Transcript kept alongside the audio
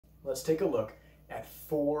Let's take a look at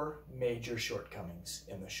 4 major shortcomings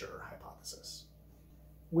in the Schurer hypothesis.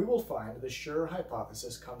 We will find the Schurer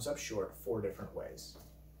hypothesis comes up short 4 different ways.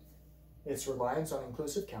 Its reliance on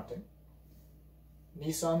inclusive counting,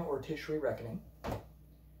 Nisan or Tishri reckoning,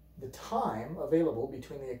 the time available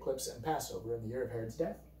between the eclipse and Passover in the year of Herod's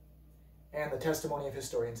death, and the testimony of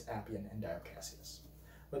historians Appian and Dio Cassius.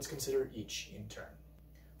 Let's consider each in turn.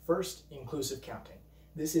 First, inclusive counting.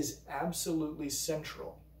 This is absolutely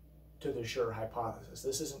central to the Schurer hypothesis.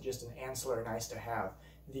 This isn't just an ancillary nice to have.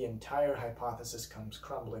 The entire hypothesis comes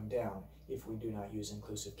crumbling down if we do not use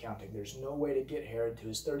inclusive counting. There's no way to get Herod to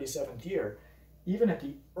his 37th year, even at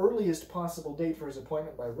the earliest possible date for his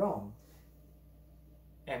appointment by Rome,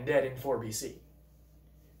 and dead in 4 BC.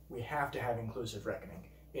 We have to have inclusive reckoning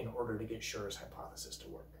in order to get Schurer's hypothesis to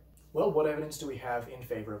work. Well, what evidence do we have in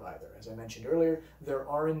favor of either? As I mentioned earlier, there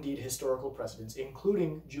are indeed historical precedents,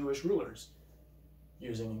 including Jewish rulers,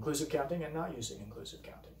 using inclusive counting and not using inclusive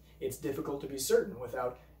counting. It's difficult to be certain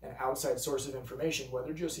without an outside source of information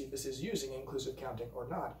whether Josephus is using inclusive counting or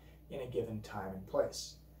not in a given time and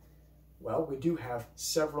place. Well, we do have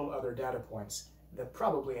several other data points that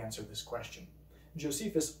probably answer this question.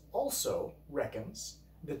 Josephus also reckons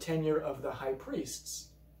the tenure of the high priests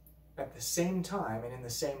at the same time and in the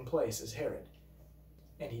same place as Herod,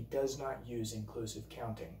 and he does not use inclusive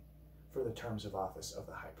counting for the terms of office of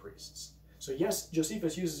the high priests. So yes,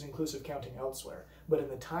 Josephus uses inclusive counting elsewhere, but in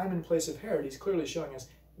the time and place of Herod, he's clearly showing us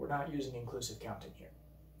we're not using inclusive counting here.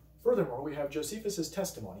 Furthermore, we have Josephus's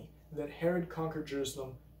testimony that Herod conquered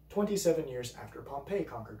Jerusalem 27 years after Pompey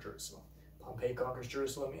conquered Jerusalem. Pompey conquers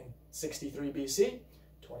Jerusalem in 63 BC.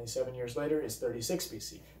 27 years later is 36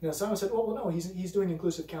 BC. Now, someone said, well, no, he's doing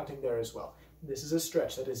inclusive counting there as well. This is a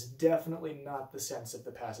stretch. That is definitely not the sense of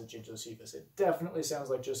the passage in Josephus. It definitely sounds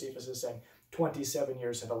like Josephus is saying 27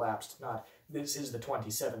 years have elapsed, not this is the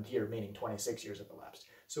 27th year, meaning 26 years have elapsed.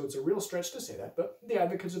 So it's a real stretch to say that, but the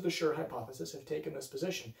advocates of the Schurer hypothesis have taken this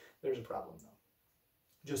position. There's a problem,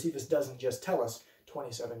 though. Josephus doesn't just tell us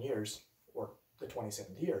 27 years, or the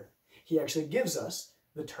 27th year. He actually gives us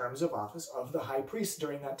the terms of office of the high priests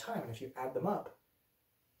during that time, and if you add them up,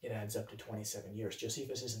 it adds up to 27 years.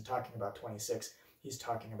 Josephus isn't talking about 26, he's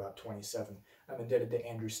talking about 27. I'm indebted to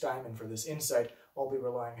Andrew Steinmann for this insight. I'll be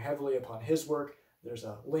relying heavily upon his work. There's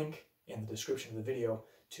a link in the description of the video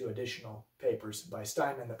to additional papers by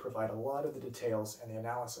Steinmann that provide a lot of the details and the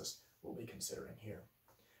analysis we'll be considering here.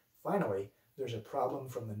 Finally, there's a problem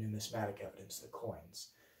from the numismatic evidence, the coins.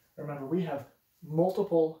 Remember, we have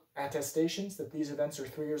multiple attestations that these events are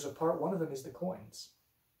 3 years apart. One of them is the coins.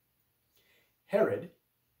 Herod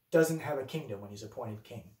doesn't have a kingdom when he's appointed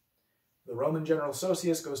king. The Roman general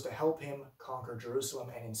Sosius goes to help him conquer Jerusalem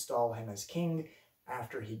and install him as king.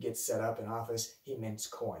 After he gets set up in office, he mints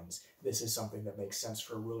coins. This is something that makes sense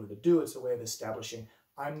for a ruler to do. It's a way of establishing,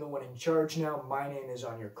 I'm the one in charge now, my name is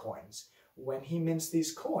on your coins. When he mints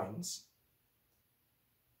these coins,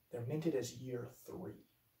 they're minted as year 3.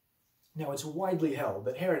 Now, it's widely held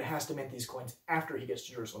that Herod has to mint these coins after he gets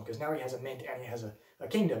to Jerusalem, because now he has a mint and he has a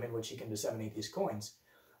kingdom in which he can disseminate these coins.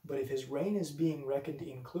 But if his reign is being reckoned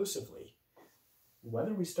inclusively,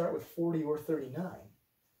 whether we start with 40 or 39,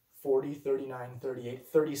 40, 39, 38,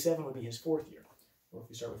 37 would be his 4th year. Or if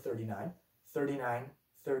we start with 39, 39,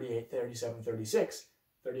 38, 37, 36,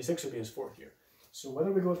 36 would be his 4th year. So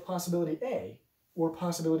whether we go with possibility A or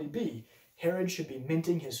possibility B, Herod should be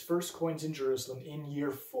minting his first coins in Jerusalem in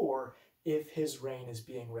year 4 if his reign is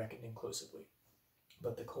being reckoned inclusively.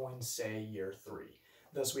 But the coins say year 3.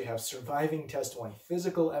 Thus we have surviving testimony,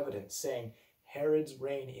 physical evidence saying Herod's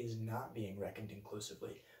reign is not being reckoned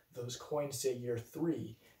inclusively. Those coins say year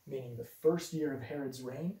 3, meaning the first year of Herod's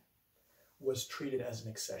reign was treated as an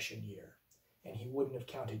accession year, and he wouldn't have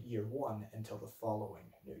counted year 1 until the following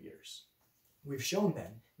New Year's. We've shown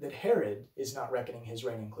then that Herod is not reckoning his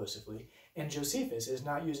reign inclusively, and Josephus is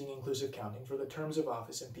not using inclusive counting for the terms of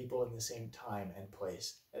office and people in the same time and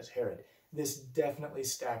place as Herod. This definitely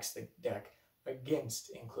stacks the deck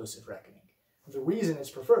against inclusive reckoning. The reason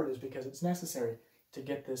it's preferred is because it's necessary to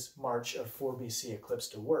get this March of 4 BC eclipse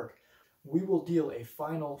to work. We will deal a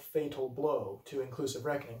final fatal blow to inclusive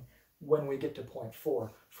reckoning when we get to point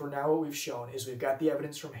 4. For now, what we've shown is we've got the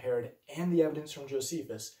evidence from Herod and the evidence from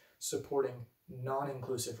Josephus supporting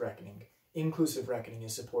non-inclusive reckoning. Inclusive reckoning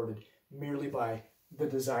is supported merely by the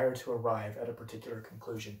desire to arrive at a particular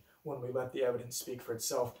conclusion. When we let the evidence speak for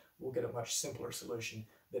itself, we'll get a much simpler solution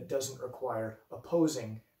that doesn't require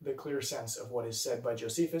opposing the clear sense of what is said by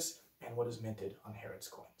Josephus and what is minted on Herod's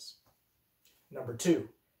coins. Number 2,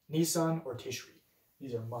 Nisan or Tishri.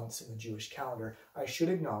 These are months in the Jewish calendar. I should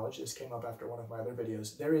acknowledge, this came up after one of my other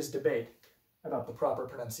videos, there is debate about the proper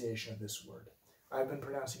pronunciation of this word. I've been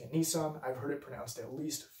pronouncing it Nisan. I've heard it pronounced at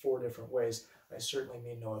least 4 different ways. I certainly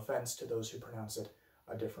mean no offense to those who pronounce it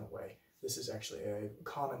a different way. This is actually a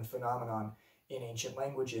common phenomenon in ancient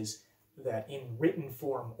languages that in written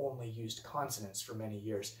form only used consonants for many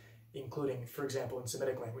years, including, for example, in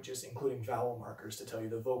Semitic languages, including vowel markers to tell you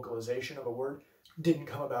the vocalization of a word didn't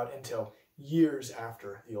come about until years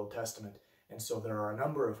after the Old Testament. And so there are a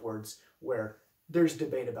number of words where there's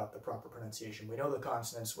debate about the proper pronunciation. We know the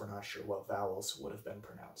consonants, we're not sure what vowels would have been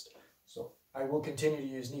pronounced. So I will continue to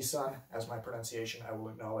use Nisan as my pronunciation. I will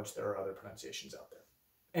acknowledge there are other pronunciations out there.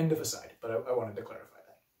 End of aside, but I wanted to clarify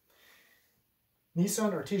that.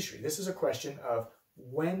 Nisan or Tishri, this is a question of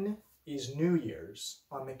when is New Year's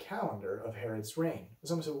on the calendar of Herod's reign.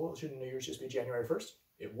 Someone said, well, shouldn't New Year's just be January 1st?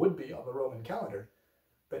 It would be on the Roman calendar,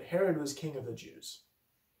 but Herod was king of the Jews.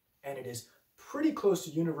 And it is pretty close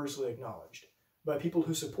to universally acknowledged by people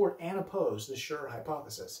who support and oppose the Schurer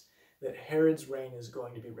hypothesis that Herod's reign is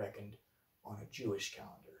going to be reckoned on a Jewish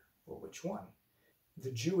calendar. Well, which one?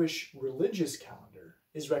 The Jewish religious calendar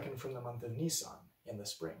is reckoned from the month of Nisan in the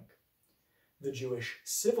spring. The Jewish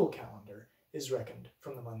civil calendar is reckoned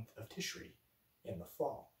from the month of Tishri in the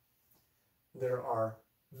fall. There are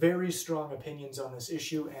very strong opinions on this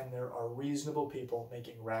issue, and there are reasonable people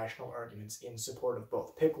making rational arguments in support of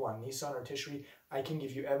both. Pick one, Nisan or Tishri. I can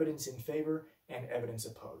give you evidence in favor and evidence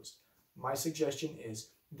opposed. My suggestion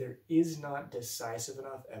is there is not decisive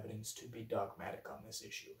enough evidence to be dogmatic on this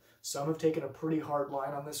issue. Some have taken a pretty hard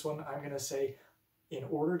line on this one. I'm going to say, in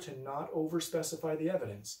order to not over-specify the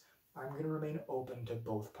evidence, I'm going to remain open to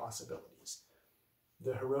both possibilities.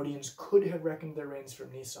 The Herodians could have reckoned their reigns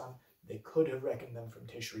from Nisan. They could have reckoned them from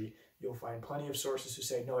Tishri. You'll find plenty of sources who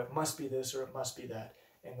say, no, it must be this or it must be that.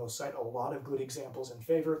 And they'll cite a lot of good examples in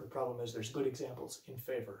favor. The problem is there's good examples in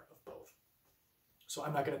favor of both. So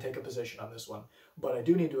I'm not going to take a position on this one, but I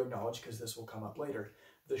do need to acknowledge, because this will come up later,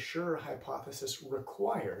 the Schurer hypothesis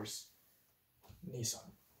requires Nisan.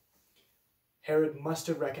 Herod must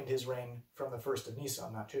have reckoned his reign from the 1st of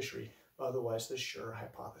Nisan, not Tishri. Otherwise, the Schurer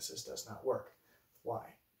hypothesis does not work. Why?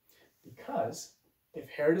 Because if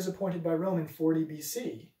Herod is appointed by Rome in 40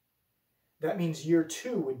 BC, that means year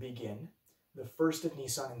 2 would begin the 1st of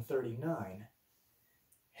Nisan in 39.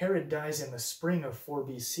 Herod dies in the spring of 4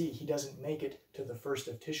 BC. He doesn't make it to the 1st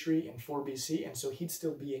of Tishri in 4 BC, and so he'd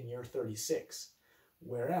still be in year 36.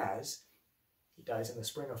 Whereas, he dies in the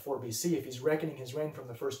spring of 4 BC. If he's reckoning his reign from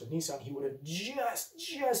the 1st of Nisan, he would have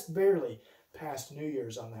just barely passed New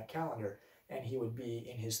Year's on that calendar, and he would be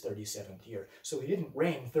in his 37th year. So he didn't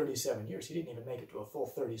reign 37 years. He didn't even make it to a full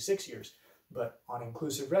 36 years. But on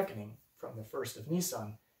inclusive reckoning, from the 1st of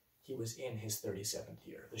Nisan, he was in his 37th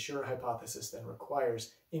year. The Schurer hypothesis then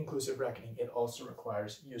requires inclusive reckoning. It also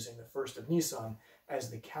requires using the 1st of Nisan as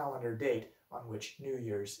the calendar date on which New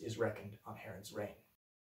Year's is reckoned on Herod's reign.